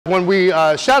when we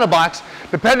shadow box,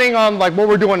 depending on like what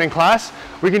we're doing in class,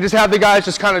 we can just have the guys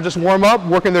just kind of just warm up,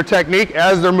 working their technique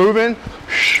as they're moving.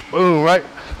 Boom, right?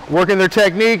 Working their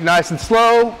technique nice and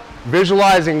slow,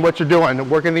 visualizing what you're doing,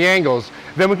 working the angles.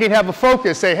 Then we can have a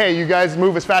focus, say, hey, you guys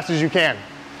move as fast as you can.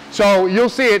 So you'll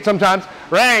see it sometimes,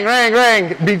 rang, rang,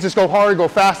 rang, beats just go harder, go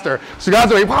faster. So guys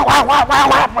will be, wah, wah, wah, wah,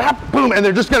 wah, wah, boom, and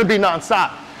they're just gonna be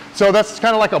nonstop. So that's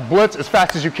kind of like a blitz as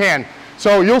fast as you can.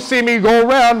 So you'll see me go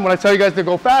around, when I tell you guys to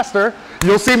go faster,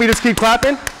 you'll see me just keep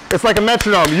clapping. It's like a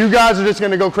metronome. You guys are just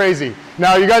gonna go crazy.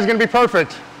 Now, you guys are gonna be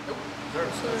perfect?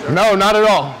 No, not at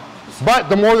all. But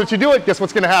the more that you do it, guess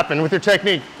what's gonna happen with your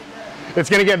technique? It's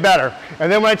gonna get better.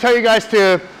 And then when I tell you guys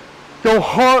to go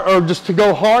hard, or just to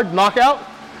go hard, knockout,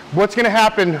 what's gonna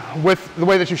happen with the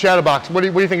way that you shadow box? What do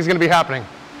you think is gonna be happening?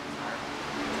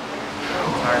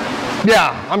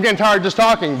 Yeah, I'm getting tired just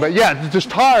talking, but yeah, just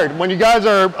tired. When you guys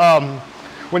are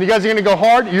gonna go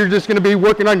hard, you're just gonna be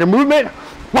working on your movement.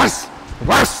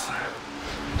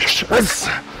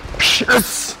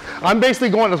 I'm basically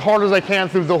going as hard as I can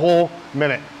through the whole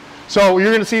minute. So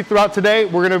you're gonna see throughout today,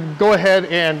 we're gonna go ahead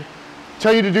and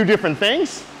tell you to do different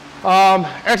things.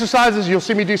 Exercises, you'll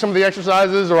see me do some of the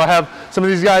exercises, or I have some of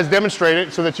these guys demonstrate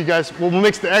it so that you guys, we'll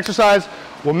mix the exercise,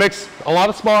 we'll mix a lot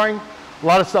of sparring, a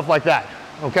lot of stuff like that,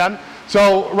 okay?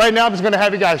 So right now I'm just gonna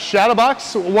have you guys shadow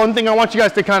box. One thing I want you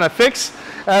guys to kind of fix,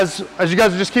 as you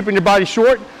guys are just keeping your body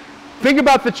short, think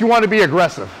about that you want to be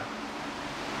aggressive,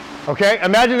 okay?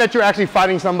 Imagine that you're actually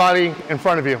fighting somebody in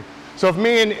front of you. So if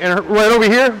me and right over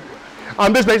here,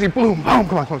 I'm just basically boom, boom,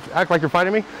 come on, act like you're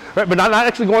fighting me, right? But not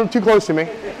actually going too close to me.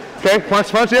 Okay,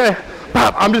 punch, punch, yeah.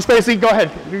 Pop. I'm just basically, go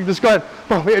ahead, just go ahead.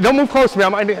 Boom. Don't move close to me, I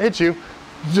might hit you.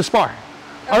 Just spar.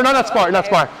 Oh, no, not spar, not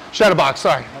spar. Shadow box,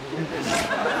 sorry.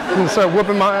 Start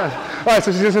whooping my ass. All right,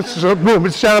 so boom,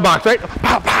 it's shadow box, right?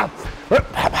 Pop, pop,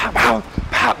 pop, pop, pop,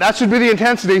 pop. That should be the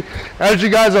intensity as you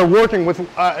guys are working with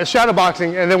shadow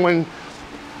boxing, and then when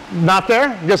not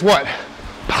there, guess what?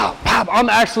 Pop, pop. I'm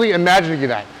actually imagining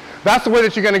that. That's the way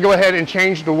that you're going to go ahead and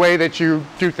change the way that you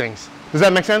do things. Does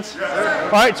that make sense? Yeah.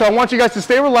 All right, so I want you guys to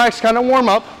stay relaxed, kind of warm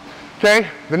up. Okay,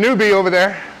 the newbie over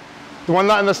there, the one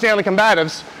not in the Stanley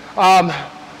Combatives.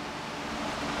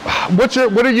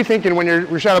 What are you thinking when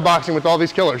you're shadow boxing with all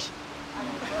these killers?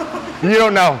 You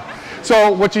don't know.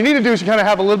 So what you need to do is you kind of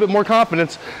have a little bit more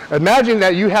confidence. Imagine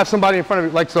that you have somebody in front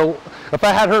of you. Like, so if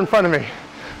I had her in front of me,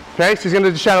 okay, she's going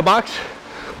to do shadow box.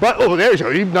 But, oh, there you go.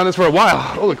 You've done this for a while.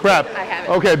 Holy crap. I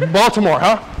haven't. Okay, Baltimore,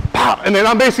 huh? Pop. And then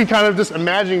I'm basically kind of just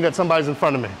imagining that somebody's in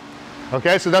front of me.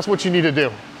 Okay, so that's what you need to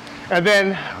do. And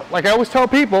then, like I always tell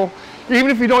people, even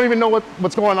if you don't even know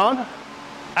what's going on,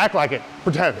 act like it.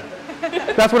 Pretend.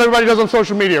 That's what everybody does on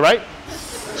social media, right?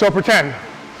 So pretend.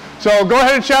 So go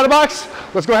ahead and shadow box.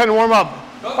 Let's go ahead and warm up.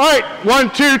 All right,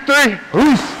 1, 2, 3.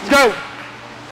 Let's go.